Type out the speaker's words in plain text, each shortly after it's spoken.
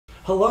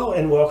Hello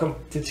and welcome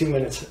to 2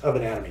 Minutes of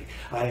Anatomy.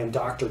 I am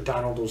Dr.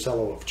 Donald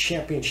Ozello of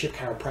Championship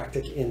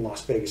Chiropractic in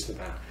Las Vegas,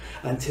 Nevada.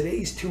 On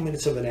today's 2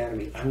 Minutes of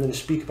Anatomy, I'm going to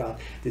speak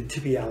about the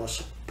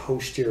tibialis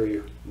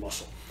posterior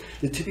muscle.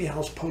 The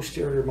tibialis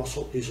posterior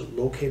muscle is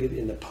located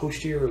in the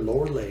posterior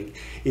lower leg.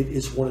 It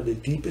is one of the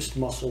deepest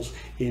muscles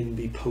in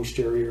the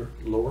posterior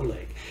lower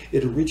leg.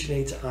 It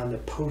originates on the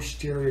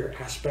posterior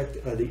aspect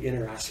of the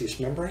interosseous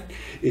membrane.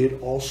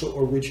 It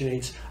also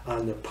originates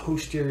on the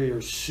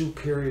posterior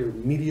superior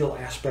medial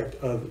aspect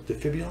of the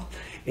fibula,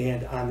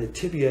 and on the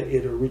tibia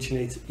it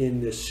originates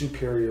in the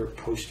superior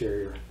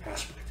posterior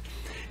aspect.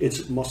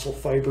 Its muscle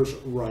fibers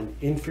run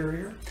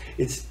inferior.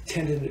 Its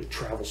tendon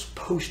travels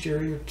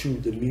posterior to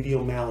the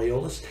medial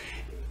malleolus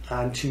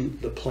onto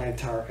the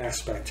plantar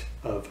aspect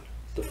of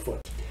the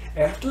foot.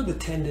 After the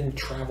tendon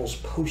travels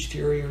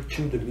posterior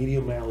to the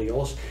medial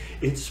malleolus,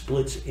 it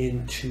splits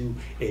into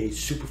a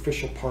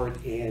superficial part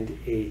and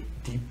a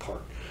deep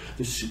part.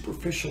 The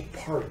superficial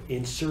part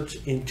inserts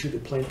into the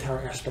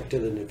plantar aspect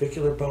of the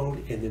navicular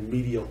bone and the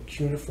medial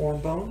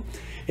cuneiform bone,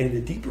 and the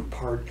deeper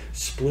part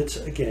splits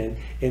again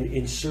and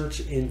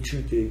inserts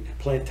into the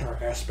plantar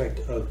aspect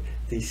of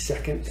the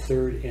second,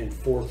 third, and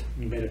fourth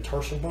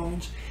metatarsal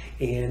bones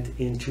and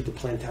into the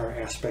plantar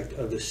aspect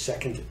of the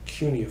second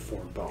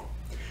cuneiform bone.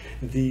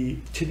 The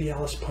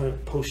tibialis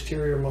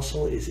posterior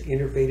muscle is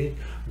innervated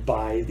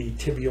by the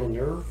tibial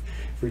nerve,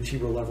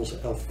 vertebral levels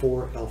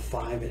L4,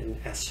 L5,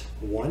 and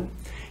S1.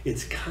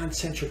 Its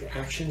concentric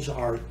actions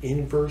are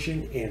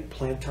inversion and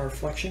plantar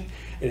flexion,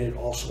 and it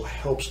also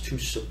helps to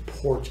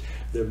support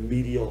the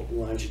medial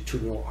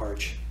longitudinal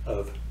arch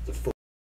of the foot.